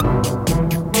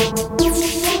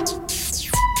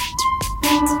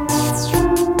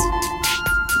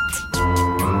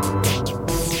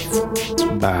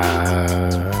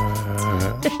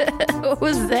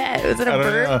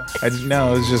I didn't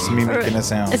know. It was just me making a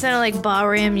sound. It sounded like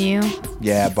Bahram you.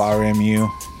 Yeah, Bahram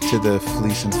you. To the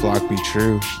fleece and flock be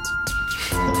true.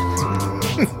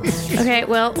 Okay,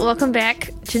 well, welcome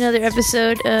back to another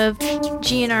episode of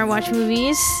GNR Watch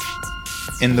Movies.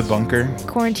 In the bunker.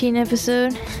 Quarantine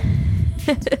episode.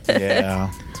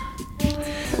 Yeah.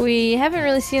 We haven't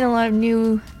really seen a lot of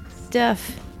new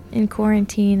stuff in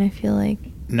quarantine, I feel like.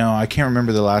 No, I can't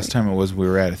remember the last time it was we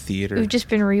were at a theater. We've just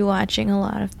been rewatching a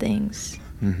lot of things.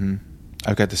 Mm-hmm.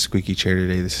 I've got the squeaky chair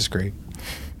today. This is great.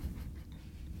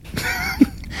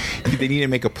 They need to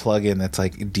make a plug-in that's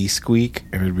like de-squeak.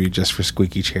 It would be just for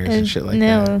squeaky chairs and shit like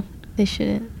that. No, they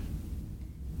shouldn't.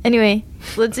 Anyway,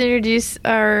 let's introduce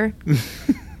our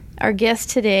guest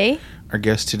today. Our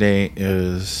guest today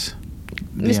is...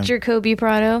 Mr. Kobe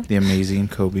Prado. The amazing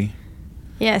Kobe.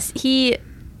 Yes,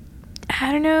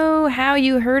 I don't know how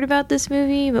you heard about this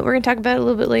movie, but we're going to talk about it a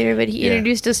little bit later. But he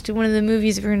introduced us to one of the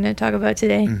movies we're going to talk about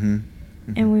today. Mm-hmm.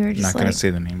 Mm-hmm. And we were just not going to say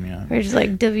the name yet. We were just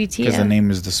like, WTF. Because the name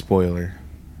is the spoiler.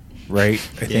 Right?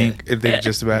 I think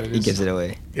just about it. He gives it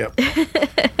away. Yep.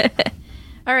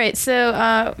 All right,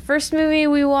 so first movie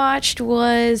we watched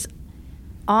was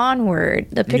Onward,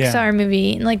 the Pixar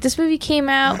movie. And like this movie came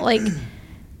out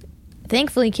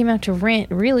thankfully it came out to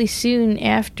rent really soon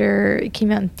after it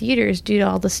came out in theaters due to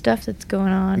all the stuff that's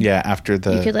going on. Yeah, after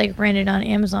the... You could like rent it on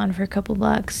Amazon for a couple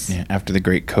bucks. Yeah, after the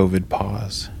great COVID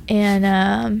pause. And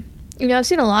I've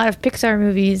seen a lot of Pixar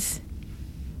movies,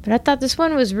 but I thought this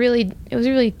one was really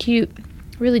cute,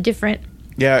 really different.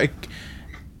 Yeah,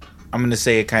 I'm going to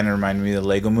say it kind of reminded me of the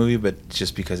Lego movie, but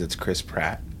just because it's Chris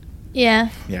Pratt. Yeah.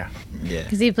 Yeah. Yeah.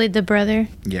 Because he played the brother.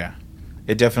 Yeah.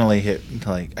 It definitely hit,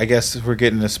 I guess if we're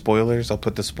getting the spoilers, I'll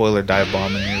put the spoiler dive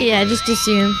bomb in here. Yeah, just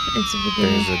assume it's the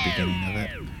beginning. There's a beginning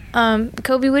of it.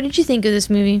 Kobe, what did you think of this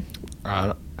movie?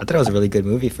 I thought it was a really good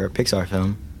movie for a Pixar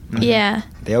film. Mm-hmm. Yeah.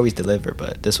 They always deliver,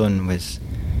 but this one was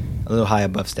a little high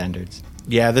above standards.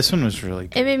 Yeah, this one was really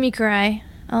good. It made me cry.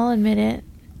 I'll admit it.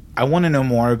 I want to know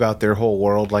more about their whole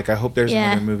world. Like, I hope there's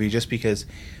another movie just because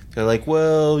they're like,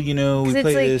 well, we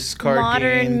play this card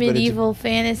modern game. medieval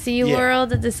fantasy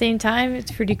world at the same time.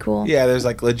 It's pretty cool. Yeah, there's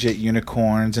like legit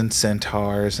unicorns and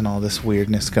centaurs and all this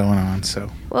weirdness going on. So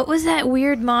what was that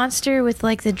weird monster with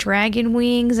like the dragon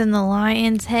wings and the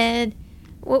lion's head?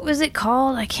 What was it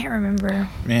called? I can't remember.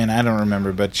 Man, I don't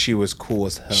remember, but she was cool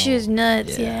as hell. She was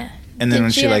nuts, yeah. And then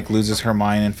when she loses her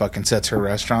mind and fucking sets her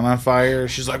restaurant on fire,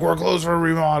 she's like, we're closed for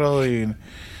remodeling.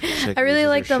 I really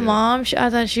like the mom. I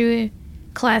thought she was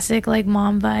classic, like,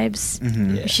 mom vibes.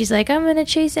 Mm-hmm. Yeah. She's like, I'm going to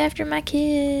chase after my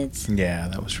kids. Yeah,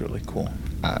 that was really cool.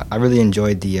 I really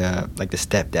enjoyed the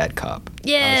stepdad cop.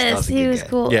 Yes, he was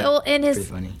cool. Yeah. Oh, and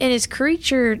his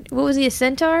creature, what was he, a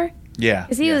centaur? Yeah.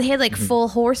 Because he had, like, full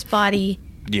horse body.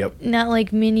 Yep. Not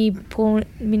like mini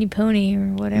pony or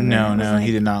whatever. No,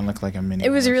 he did not look like a mini. It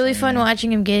was really fun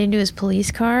watching him get into his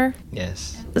police car.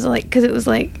 Yes. It was like, because it was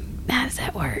like, how does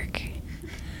that work?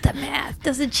 The math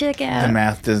doesn't check out. The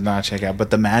math does not check out,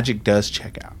 but the magic does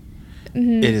check out.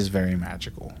 Mm-hmm. It is very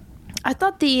magical. I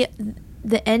thought the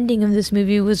ending of this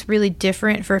movie was really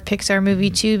different for a Pixar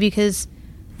movie too, because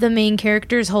the main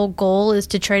character's whole goal is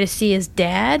to try to see his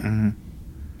dad. Mm-hmm.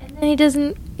 And he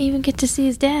doesn't even get to see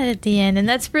his dad at the end, and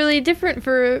that's really different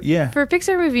for a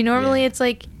Pixar movie. Normally, it's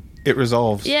like it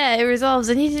resolves. Yeah, it resolves,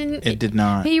 and he didn't. It did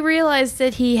not. He realized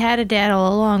that he had a dad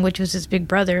all along, which was his big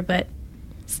brother, but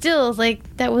still,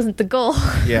 like that wasn't the goal.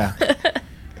 Yeah,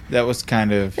 that was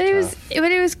kind of. But it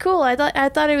was cool. I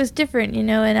thought it was different,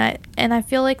 and I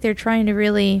feel like they're trying to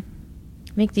really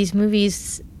make these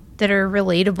movies that are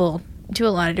relatable to a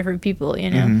lot of different people.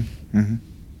 Mm-hmm.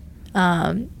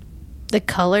 Mm-hmm. The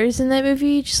colors in that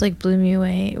movie just like blew me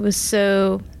away. It was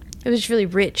really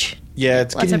rich. Yeah,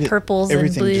 it's lots of purples and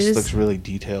blues. Everything just looks really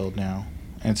detailed now,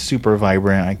 and it's super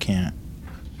vibrant. I can't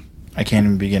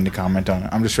even begin to comment on it.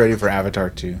 I'm just ready for Avatar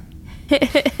 2.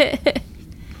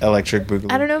 Electric Boogaloo.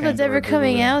 I don't know if it's ever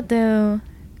coming out though.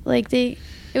 Like it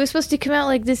was supposed to come out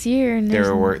like this year, and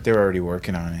they're already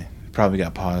working on it. Probably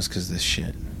got paused because of this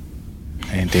shit.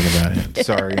 I didn't think about it.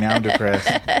 Sorry, now I'm depressed.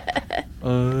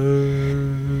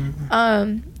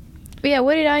 But yeah,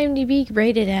 what did IMDb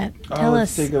rate it at? Tell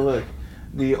us. Let's take a look.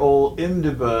 The old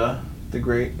IMDb, the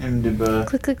great IMDb.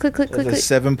 Click.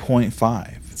 7.5.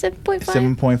 7.5.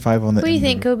 7.5 on the. What do you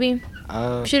think, Kobe?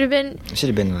 Should have been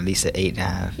at least an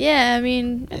 8.5. Yeah, I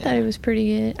mean, I thought it was pretty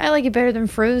good. I like it better than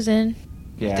Frozen.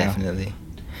 Yeah, definitely.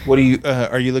 What do you?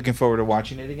 Are you looking forward to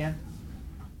watching it again?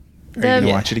 Are you gonna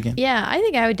watch it again? Yeah, I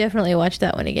think I would definitely watch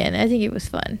that one again. I think it was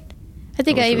fun. I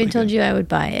think I even told you I would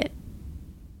buy it.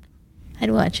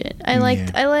 I'd watch it. I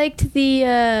liked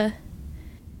the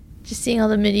just seeing all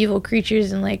the medieval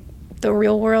creatures and like the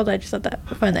real world. I just I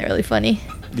find that really funny.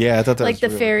 Yeah, I thought that Like was the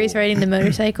really fairies cool. riding the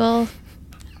motorcycle.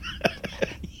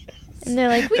 And they're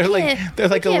like, They're like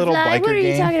a we can't little fly. biker What are you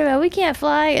gang. talking about? We can't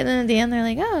fly. And then at the end, they're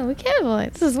like, oh, we can fly.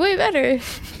 This is way better.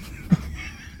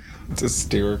 It's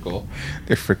hysterical.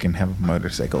 They freaking have a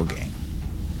motorcycle gang.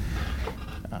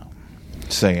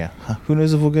 So yeah, who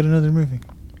knows if we'll get another movie?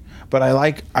 But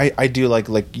I do like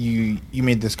you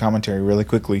made this commentary really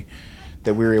quickly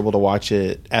that we were able to watch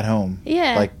it at home.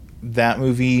 Yeah. Like that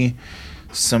movie,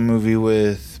 some movie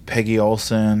with Peggy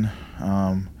Olson.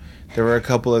 There were a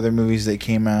couple other movies that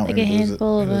came out. Like a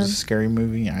handful of it was them. a scary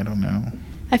movie. I don't know.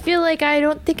 I feel like I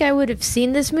don't think I would have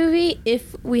seen this movie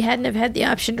if we hadn't have had the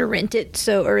option to rent it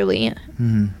so early.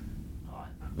 Mm-hmm.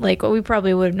 Like, well, we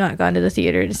probably would have not gone to the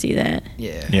theater to see that.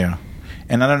 Yeah. Yeah.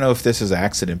 And I don't know if this is an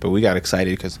accident, but we got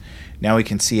excited because now we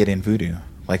can see it in Vudu.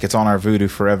 Like it's on our Vudu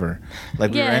forever.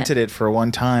 Like we Yeah. rented it for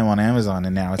one time on Amazon,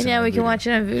 and now it's. And in now our we can Vudu. watch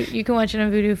it on Vudu. You can watch it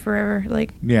on Vudu forever.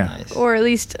 Like, Yeah. Nice. or at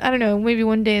least, I don't know, maybe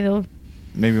one day they'll,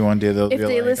 Maybe one day they'll. if be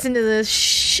they like, listen to this,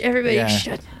 shh, everybody Yeah.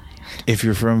 shut. If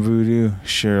you're from Vudu,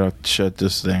 shut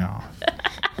this thing off.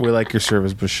 We like your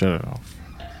service, but shut it off.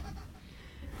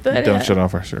 But, Don't shut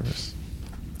off our service.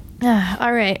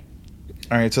 all right.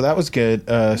 All right, so that was good.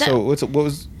 So what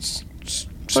was?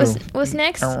 What's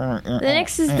next? The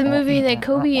next is the movie that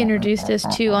Kobe introduced us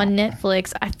to on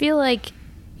Netflix. I feel like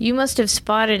you must have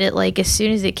spotted it like as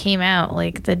soon as it came out,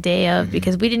 like the day of,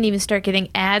 because we didn't even start getting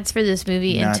ads for this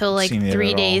movie Not until like seen it 3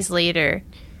 at all. days later.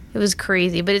 It was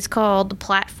crazy, but it's called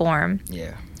Platform.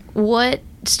 Yeah. What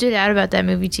stood out about that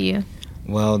movie to you?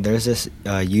 Well, there's this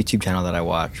YouTube channel that I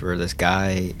watch where this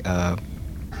guy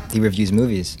he reviews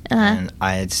movies, Uh-huh. and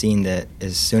I had seen that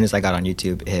as soon as I got on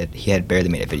YouTube, he had barely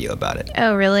made a video about it.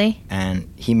 Oh, really? And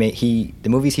the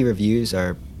movies he reviews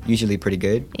are usually pretty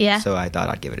good. Yeah. So I thought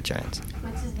I'd give it a chance.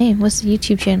 What's his name? What's the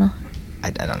YouTube channel? I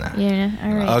don't know. Yeah,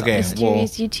 all right. Okay,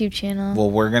 Mysterious YouTube channel.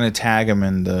 Well, we're gonna tag him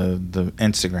in the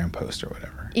Instagram post or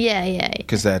whatever, yeah.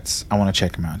 because I want to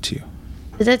check him out too.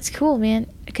 But that's cool, man.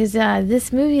 Because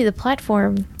this movie, The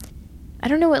Platform, I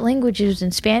don't know what language it was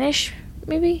in. Spanish,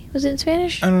 maybe? Was it in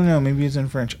Spanish? I don't know. Maybe it's in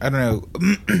French. I don't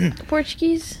know.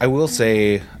 Portuguese? I will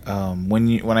say,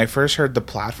 when I first heard The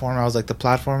Platform, I was like, The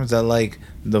Platform, is that like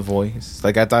The Voice?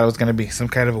 Like I thought it was gonna be some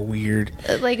kind of a weird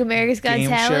Like America's Got game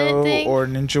Talent show thing? or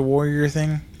Ninja Warrior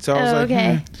thing. So I was Oh, like,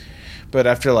 okay. But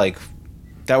after it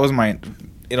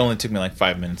only took me like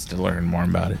 5 minutes to learn more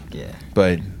about it. Yeah.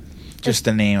 But just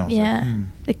the name, I was Yeah.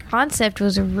 like, The concept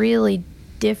was really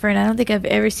different. I don't think I've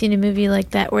ever seen a movie like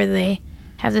that where they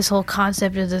have this whole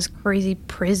concept of this crazy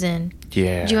prison.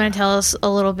 yeah. Do you want to tell us a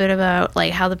little bit about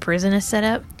like how the prison is set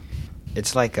up?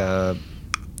 It's like a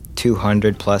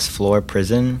 200 plus floor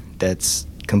prison that's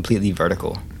completely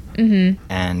vertical. Mm-hmm.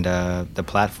 And the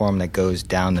platform that goes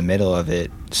down the middle of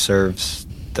it serves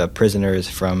the prisoners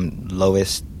from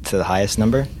lowest to the highest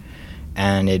number.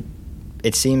 And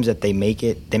it seems that they make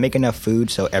enough food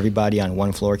so everybody on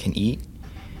one floor can eat,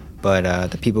 but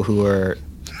the people who are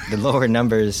the lower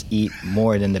numbers eat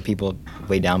more than the people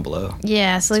way down below.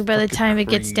 Yeah, so like by the fucking time it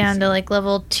gets down to crazy. like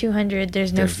level 200,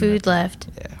 there's no There's food nothing. left.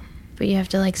 Yeah. But you have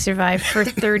to like survive for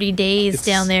 30 days It's-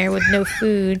 down there with no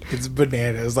food. It's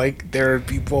bananas. Like there are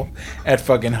people at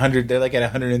fucking 100. They're like at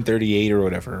 138 or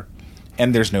whatever,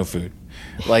 and there's no food.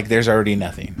 Like there's already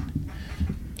nothing.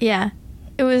 Yeah,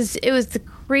 it was the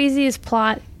craziest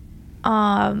plot.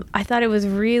 I thought it was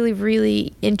really,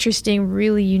 really interesting,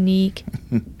 really unique,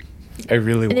 I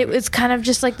really. and want it was kind of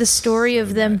just like the story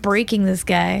of them breaking this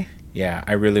guy, Yeah,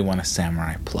 I really want a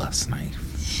Samurai Plus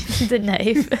knife. the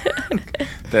knife.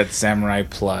 That Samurai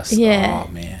Plus. Yeah.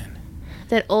 Oh man.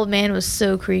 That old man was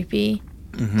so creepy.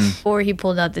 Mm-hmm. Or he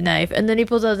pulled out the knife, and then he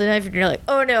pulls out the knife, and you're like,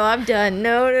 "Oh no, I'm done."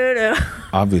 No.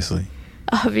 Obviously.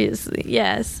 Obviously,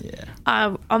 yes.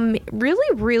 Yeah.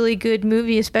 Really, really good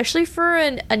movie, especially for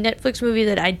a Netflix movie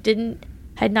that I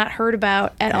had not heard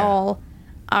about at Yeah. all.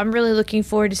 I'm really looking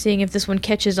forward to seeing if this one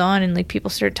catches on and like people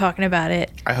start talking about it.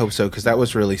 I hope so, because that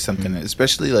was really something.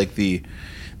 Especially like the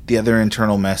other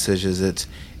internal message is it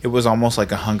was almost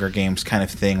like a Hunger Games kind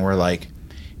of thing where like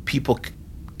people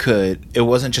could. It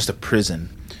wasn't just a prison,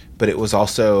 but it was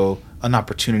also an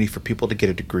opportunity for people to get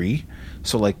a degree.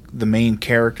 So like the main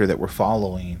character that we're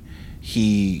following,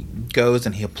 he goes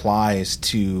and he applies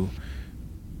to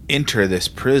enter this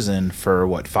prison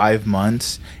for 5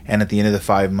 months, and at the end of the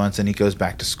 5 months, and he goes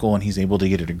back to school and he's able to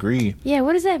get a degree. Yeah,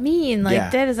 what does that mean? Like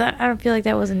Yeah. I don't feel like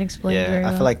that wasn't explained very Yeah, I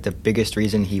well. feel like the biggest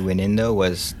reason he went in though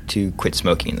was to quit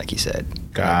smoking, like he said.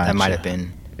 That might have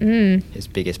been his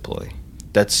biggest ploy.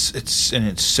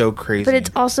 It's so crazy. But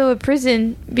it's also a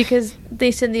prison because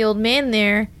they send the old man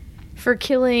there for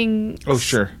killing Oh,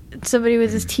 sure. somebody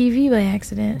with his TV by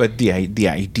accident. But the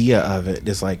idea of it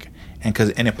is like,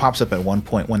 and it pops up at one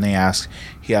point when he asks,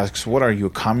 "What are you, a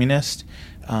communist?"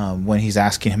 When he's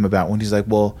asking him about, when he's like,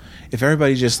 "Well, if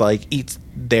everybody just like eats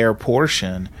their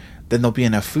portion, then there'll be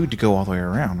enough food to go all the way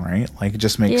around, right? Like, it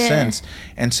just makes sense."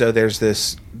 And so there's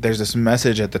this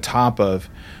message at the top of,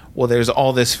 well, there's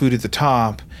all this food at the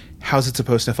top. How's it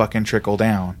supposed to fucking trickle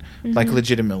down? Like,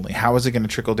 legitimately, how is it going to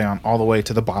trickle down all the way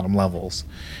to the bottom levels?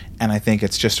 And I think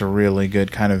it's just a really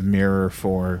good kind of mirror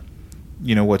for,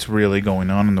 you know, what's really going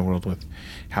on in the world with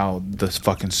how the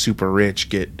fucking super rich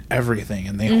get everything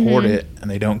and they hoard it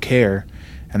and they don't care.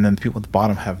 And then the people at the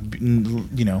bottom have,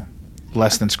 you know,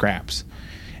 less than scraps.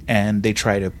 And they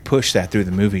try to push that through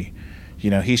the movie.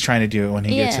 You know, he's trying to do it when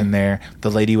he gets in there.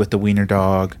 The lady with the wiener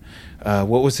dog.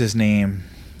 What was his name?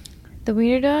 The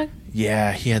wiener dog?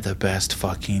 Yeah, he had the best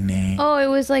fucking name. Oh, it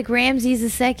was like Ramses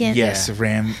the Second. Yes,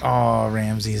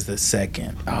 Ramses the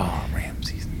Second. Oh,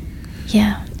 Ramses.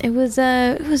 Yeah, it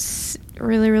was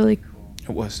really, really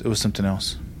cool. It was something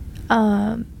else.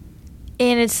 And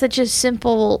it's such a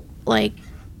simple, like,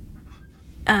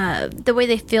 the way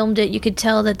they filmed it, you could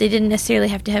tell that they didn't necessarily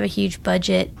have to have a huge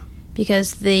budget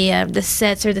because the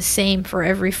sets are the same for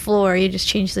every floor. You just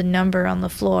change the number on the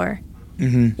floor.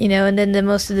 You know, and then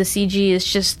most of the CG is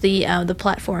just the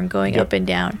platform going up and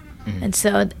down. And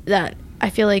so that, I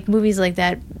feel like movies like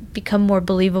that become more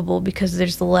believable because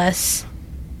there's less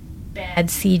bad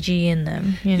CG in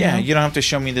them. You know? Yeah, you don't have to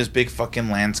show me this big fucking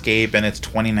landscape and it's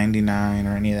 $20.99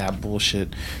 or any of that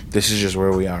bullshit. This is just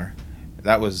where we are.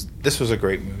 This was a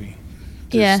great movie.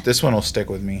 This one will stick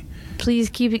with me. Please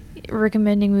keep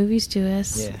recommending movies to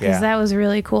us because that was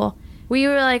really cool. We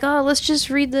were like, oh, let's just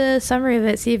read the summary of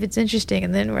it, see if it's interesting.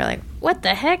 And then we're like, what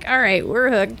the heck? All right, we're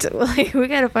hooked. Like, we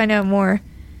got to find out more.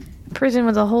 Prison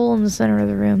with a hole in the center of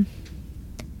the room.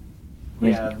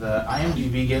 Yeah, the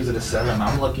IMDb gives it a 7.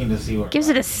 I'm looking to see what... Gives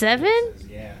it a 7?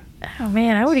 Yeah. Oh,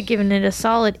 man, I would have given it a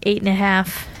solid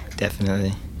 8.5.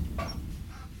 Definitely.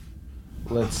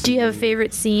 Do you have a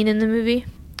favorite scene in the movie?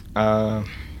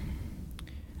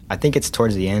 I think it's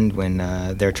towards the end when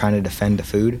they're trying to defend the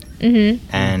food,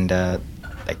 and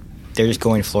like they're just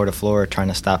going floor to floor trying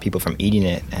to stop people from eating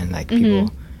it, and like people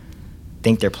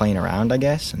think they're playing around, I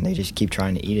guess, and they just keep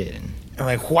trying to eat it and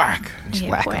like whack, just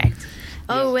whack 'em. Whacked.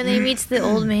 Oh, when they meets the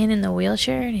old man in the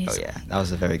wheelchair, and he's that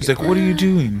was a very good. He's like, "What are you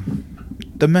doing?"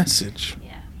 The message.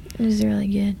 Yeah, it was really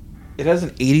good. It has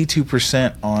an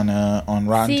 82% on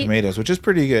Rotten Tomatoes, which is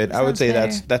pretty good. I would say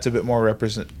that's a bit more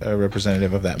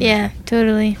representative of that movie. Yeah,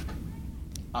 totally.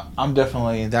 I'm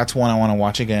definitely, that's one I want to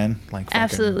watch again. Like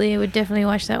absolutely, I would definitely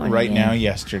watch that one right again. now,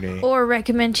 yesterday. Or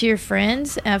recommend to your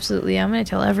friends. Absolutely, I'm going to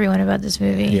tell everyone about this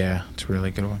movie. Yeah, it's a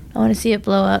really good one. I want to see it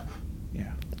blow up.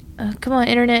 Yeah. Come on,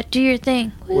 internet, do your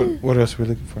thing. What else are we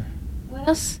looking for? What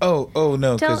else? Oh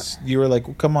no, because you were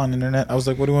like, come on, internet. I was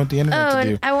like, what do you want the internet to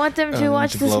do? I want them to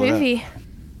watch this movie.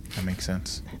 That makes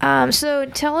sense. So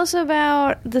tell us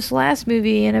about this last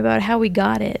movie and about how we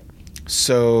got it.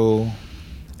 So,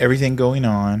 everything going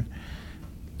on,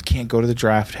 can't go to the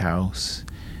Draft House,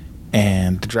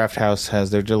 and the Draft House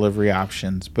has their delivery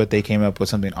options, but they came up with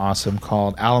something awesome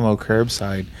called Alamo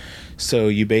Curbside. So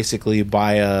you basically you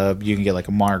can get like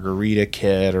a margarita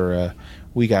kit or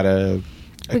we got a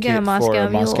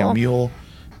Moscow Mule.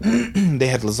 They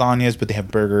have lasagnas, but they have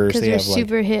burgers. Because they're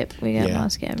super hip. We got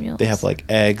Moscow Mules. They have like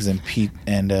eggs and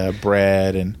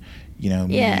bread and meat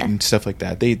and stuff like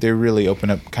that. They really open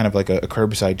up kind of like a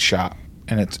curbside shop,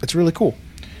 and it's really cool.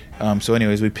 So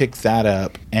anyways, we picked that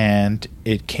up, and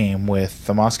it came with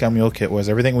the Moscow Mule kit. Was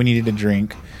everything we needed to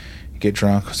drink, get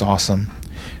drunk. It was awesome.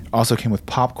 Also came with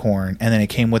popcorn, and then it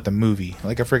came with the movie,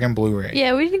 like a freaking Blu-ray.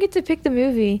 Yeah, we didn't get to pick the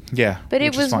movie. Yeah, but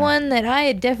it was one that I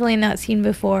had definitely not seen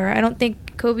before. I don't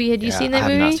think, Kobe, had you seen that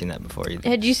movie? I have not seen that before either.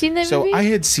 Had you seen that movie? So I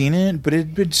had seen it, but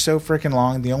it'd been so freaking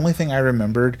long. The only thing I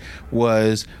remembered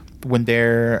was when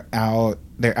they're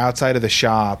outside of the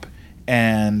shop,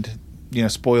 and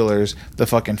spoilers, the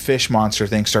fucking fish monster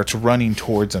thing starts running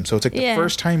towards them. So it's like the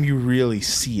first time you really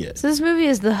see it. So this movie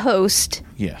is The Host.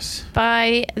 Yes.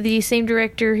 By the same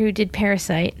director who did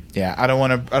Parasite. Yeah, I don't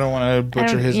want to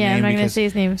butcher his name. Yeah, I'm not going to say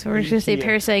his name. So we're just going to say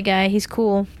Parasite guy. He's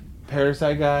cool.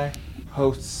 Parasite guy,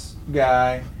 Hosts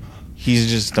guy.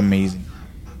 He's just amazing.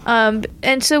 And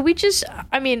so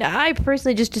I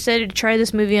personally just decided to try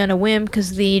this movie on a whim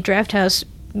because the Draft House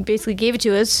basically gave it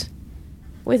to us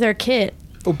with our kit.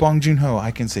 Oh, Bong Joon-ho, I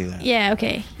can say that. Yeah,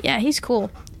 okay. Yeah, he's cool.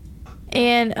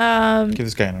 And give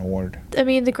this guy an award. I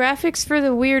mean, the graphics for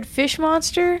the weird fish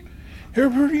monster,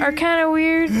 are kind of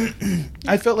weird.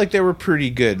 I felt like they were pretty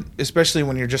good, especially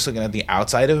when you're just looking at the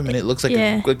outside of them, and it looks like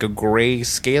a gray,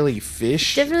 scaly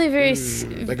fish. Definitely very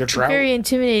like a trout. very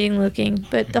intimidating looking.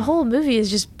 But the whole movie is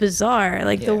just bizarre,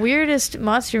 like the weirdest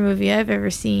monster movie I've ever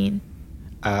seen.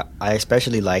 I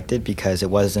especially liked it because it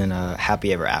wasn't a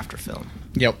happy ever after film.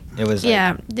 Yep. It was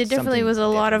There definitely was a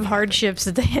lot of different. hardships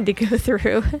that they had to go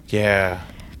through. Yeah,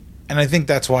 and I think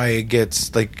that's why it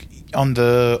gets like on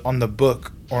the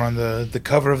book or on the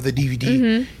cover of the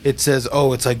DVD, it says,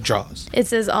 "Oh, it's like Jaws." It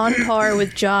says on par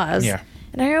with Jaws. Yeah.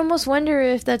 And I almost wonder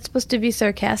if that's supposed to be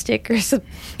sarcastic or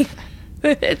something.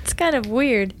 It's kind of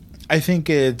weird. I think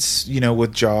it's,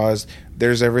 with Jaws,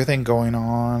 there's everything going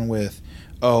on with,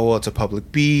 oh, well, it's a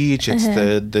public beach, it's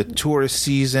the tourist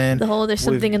season. There's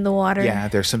something in the water. Yeah,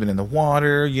 there's something in the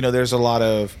water. There's a lot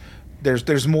of...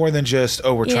 There's more than just,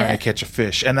 oh, we're trying to catch a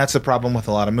fish. And that's the problem with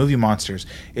a lot of movie monsters.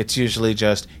 It's usually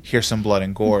just, here's some blood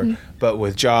and gore. But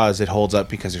with Jaws, it holds up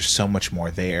because there's so much more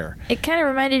there. It kind of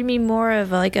reminded me more of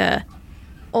like a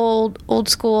old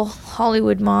school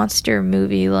Hollywood monster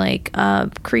movie, like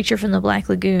Creature from the Black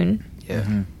Lagoon.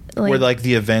 Yeah. Where,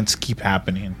 the events keep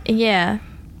happening. Yeah.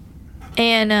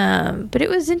 And, but it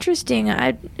was interesting.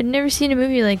 I'd never seen a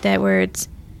movie like that where it's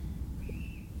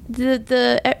at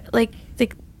the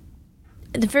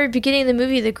very beginning of the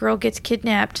movie, the girl gets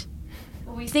kidnapped.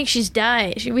 We think she's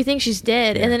died. We think she's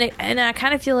dead. Yeah. And I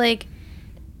kind of feel like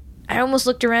I almost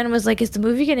looked around and was like, is the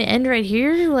movie going to end right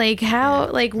here? Like,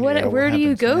 how, what where do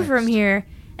you go happens from next? here?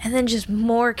 And then just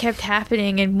more kept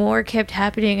happening and more kept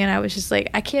happening. And I was just like,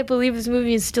 I can't believe this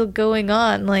movie is still going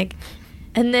on. Like,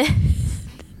 and then,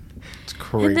 It's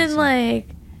crazy. and then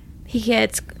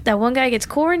that one guy gets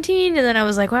quarantined. And then I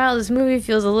was like, wow, this movie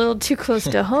feels a little too close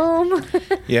to home.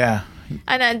 Yeah.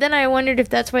 And then I wondered if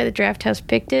that's why the Draft House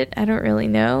picked it. I don't really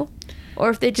know. Or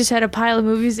if they just had a pile of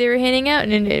movies they were handing out,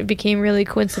 and it became really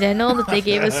coincidental that they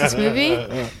gave us this movie.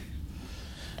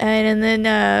 And then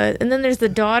there's the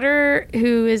daughter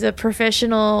who is a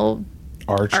professional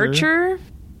archer. I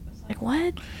was like,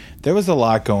 what? There was a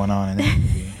lot going on in that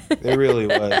movie. There really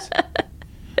was.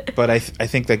 But I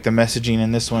think the messaging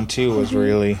in this one too was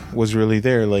really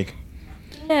there. Like,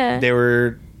 Yeah.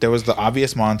 there was the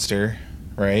obvious monster,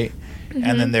 right?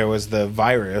 And then there was the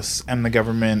virus, and the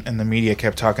government and the media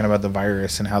kept talking about the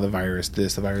virus and how the virus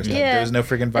this, the virus that. Yeah. There was no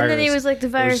freaking virus. And then he was like, the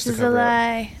It was virus just to is a cover up.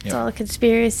 lie. It's Yep. all a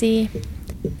conspiracy.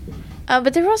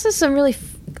 But there were also some really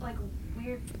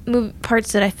weird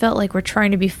parts that I felt like were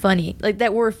trying to be funny. Like,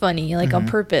 that were funny, like on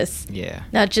purpose. Yeah.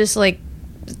 Not just like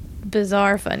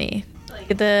bizarre funny.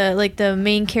 Like the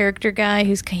main character guy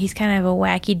he's kind of a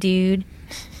wacky dude.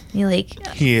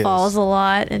 He is. falls a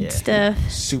lot and stuff.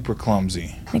 Super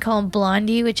clumsy. They call him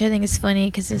Blondie, which I think is funny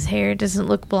because his hair doesn't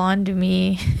look blonde to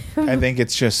me. I think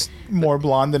it's just more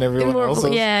blonde than everyone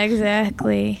else's. Yeah,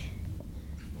 exactly.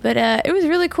 But it was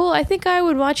really cool. I think I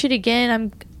would watch it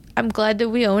again. I'm glad that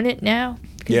we own it now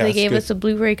because Yeah, they it's gave good. us a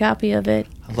Blu-ray copy of it.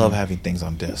 I love having things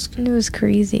on disc. And it was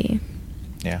crazy.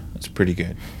 Yeah, it's pretty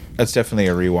good. That's definitely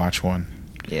a rewatch one.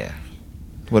 Yeah.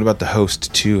 What about The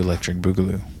Host 2 Electric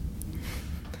Boogaloo?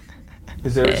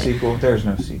 Is there a sequel? There's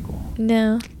no sequel.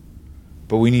 No.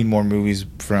 But we need more movies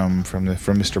from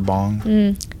Mr.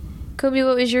 Bong. Kobe,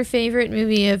 what was your favorite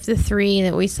movie of the three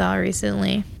that we saw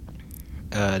recently?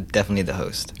 Definitely The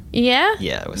Host. Yeah?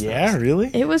 Yeah, it was. The Yeah, Host. really?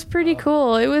 It was pretty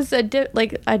cool. It was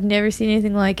I'd never seen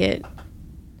anything like it.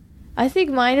 I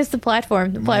think mine is The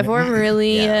Platform. The Platform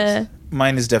really Yeah,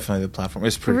 Mine is definitely The Platform.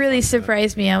 It's pretty really fun.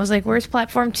 surprised me. I was like, where's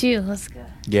Platform 2? Let's go.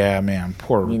 Yeah, man.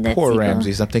 Poor Need that sequel.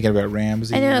 Ramses. I'm thinking about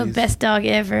Ramses. I know, best dog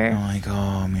I'm ever. like,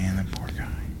 oh, man, that poor guy.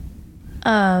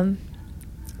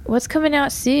 What's coming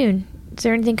out soon? Is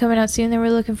there anything coming out soon that we're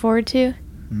looking forward to?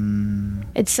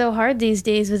 It's so hard these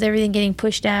days with everything getting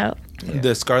pushed out. Yeah.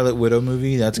 The Scarlet Widow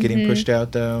movie, that's getting pushed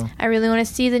out, though. I really want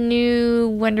to see the new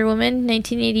Wonder Woman,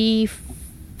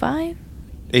 1985?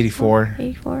 84.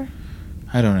 84?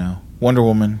 I don't know. Wonder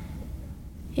Woman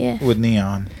Yeah. with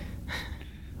neon.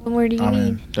 What more do you I'm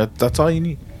need? in. That's all you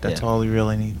need. That's Yeah. all you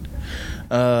really need.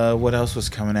 What else was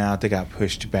coming out? They got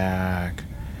pushed back.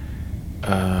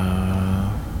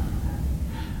 I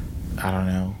don't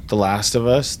know. The Last of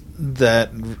Us. That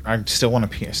I still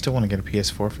want to get a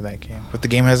PS4 for that game, but the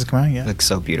game hasn't come out yet. Looks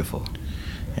so beautiful.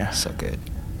 Yeah. So good.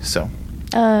 So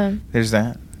Um, there's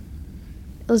that.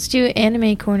 let's do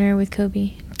Anime Corner with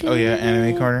Kobe. Oh yeah,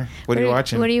 Anime Corner. What are you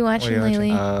watching? What are you watching lately?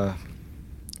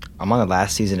 I'm on the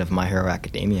last season of My Hero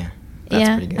Academia. That's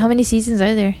yeah. pretty good. How many seasons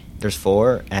are there? There's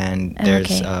 4, and Oh,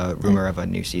 there's okay. a rumor of a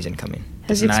new season coming. I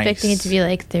was Nice. expecting it to be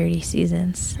like 30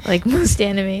 seasons, like most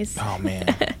animes. Oh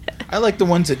man, I like the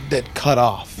ones that cut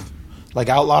off. Like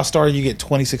Outlaw Star, you get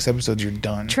 26 episodes, you're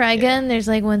done. Trigun, there's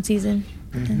like one season.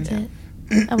 That's it.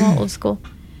 I'm all old school.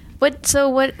 What?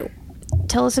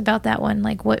 Tell us about that one.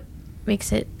 Like, what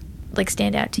makes it like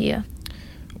stand out to you?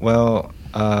 Well,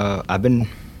 I've been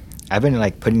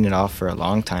like putting it off for a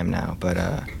long time now, but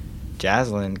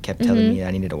Jaslyn kept telling me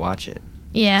I needed to watch it.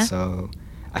 Yeah. So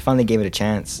I finally gave it a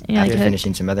chance You're after like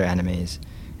finishing some other animes,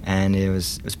 and it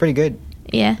was pretty good.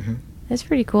 Yeah. That's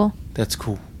pretty cool. That's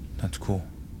cool.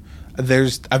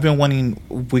 I've been wanting.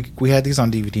 We had these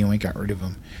on DVD and we got rid of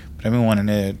them, but I've been wanting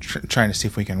to trying to see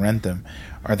if we can rent them.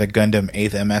 Are the Gundam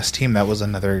 8th MS Team? That was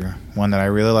another one that I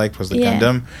really liked. Was the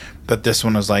Gundam, but this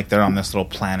one was like they're on this little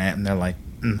planet and they're like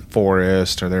in the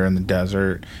forest or they're in the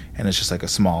desert, and it's just like a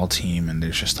small team and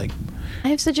there's just like. I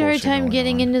have such a hard time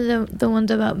getting into the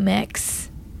ones about mechs.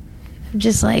 I'm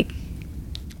just like.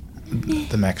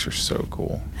 The mechs are so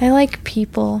cool. I like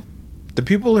people. The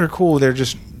people are cool. They're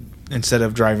just instead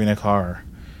of driving a car,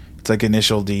 it's like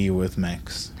Initial D with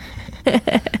mechs.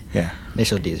 Yeah.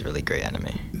 Initial D is really great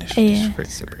anime. Initial D is Yeah.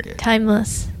 super good.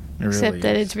 Timeless. It really Except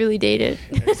that is. it's really dated.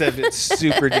 Except it's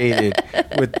super dated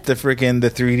with the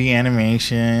 3D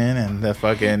animation and the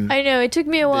fucking. I know, it took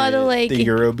me a while to like the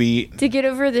Eurobeat. to get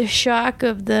over the shock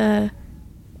of the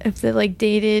like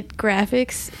dated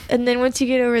graphics, and then once you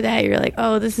get over that, you're like,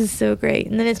 oh, this is so great,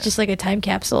 and then it's just like a time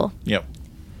capsule. Yep.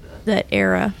 That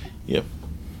era. Yep.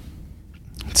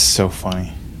 It's so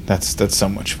funny. That's so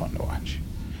much fun to watch.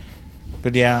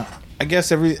 But yeah, I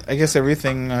guess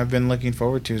everything I've been looking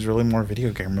forward to is really more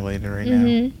video game related right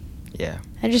now. Yeah.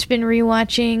 I've just been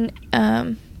rewatching.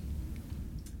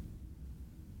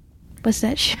 What's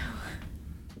that show?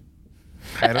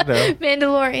 I don't know.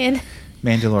 Mandalorian.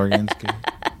 Mandalorian's good.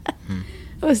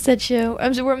 What's that show?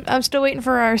 I'm still waiting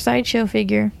for our sideshow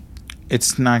figure.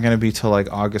 It's not going to be till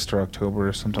like August or October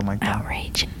or something like that.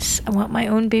 Outrageous! I want my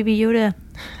own Baby Yoda.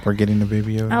 We're getting the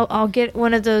Baby Yoda. I'll get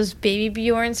one of those Baby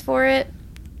Bjorns for it.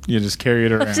 You just carry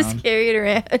it around. I'll just carry it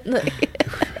around. Like.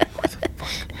 What the fuck?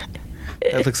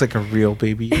 That looks like a real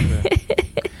Baby Yoda.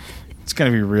 It's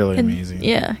going to be really amazing.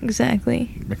 Yeah,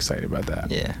 exactly. I'm excited about that.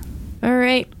 Yeah. All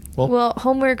right. Well,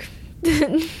 homework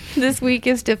this week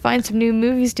is to find some new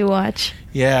movies to watch.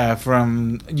 Yeah,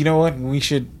 you know what?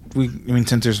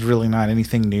 Since there's really not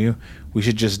anything new, we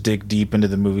should just dig deep into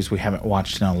the movies we haven't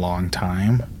watched in a long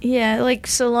time. Yeah, like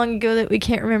so long ago that we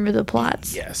can't remember the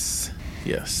plots. Yes.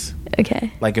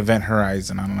 Okay. Like Event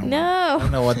Horizon. I don't know. No. I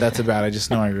don't know what that's about. I just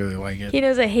know I really like it. He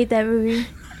knows I hate that movie.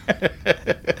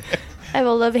 I have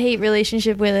a love-hate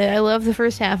relationship with it. I love the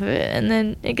first half of it, and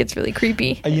then it gets really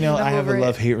creepy. You know, and I I'm have a over it.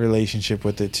 love-hate relationship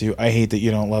with it, too. I hate that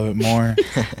you don't love it more.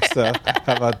 So,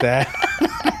 how about that?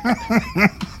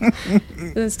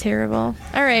 That's terrible.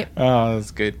 All right. Oh,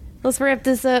 that's good. Let's wrap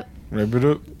this up. Wrap it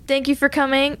up. Thank you for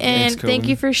coming, and Thanks, thank Colin.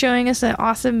 you for showing us an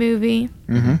awesome movie.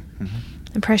 Mm-hmm.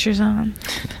 The pressure's on.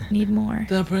 Need more.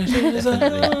 The pressure's on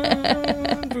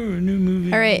for a new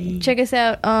movie. All right. Check us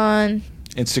out on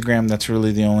Instagram, that's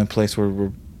really the only place where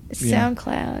we're... Yeah.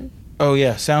 SoundCloud. Oh,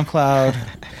 yeah, SoundCloud.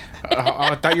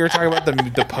 I thought you were talking about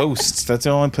the posts. That's the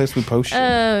only place we post shit.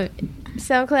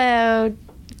 SoundCloud,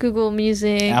 Google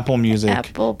Music, Apple Music.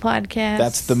 Apple Podcasts.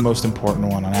 That's the most important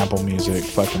one on Apple Music.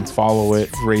 Fucking follow it,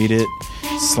 rate it,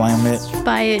 slam it,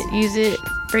 Buy it, use it,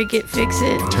 break it, fix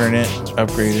it, turn it,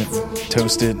 upgrade it,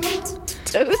 toast it.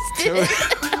 toast it,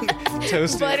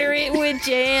 Toast it. butter it with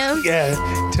jam. Yeah,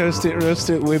 toast it, roast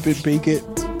it, whip it, bake it.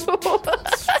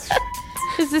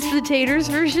 Is this the taters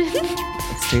version?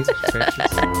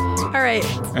 All right.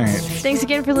 All right. Thanks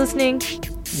again for listening.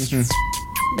 Mm-hmm.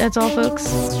 That's all, folks.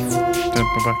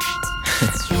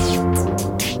 Bye-bye.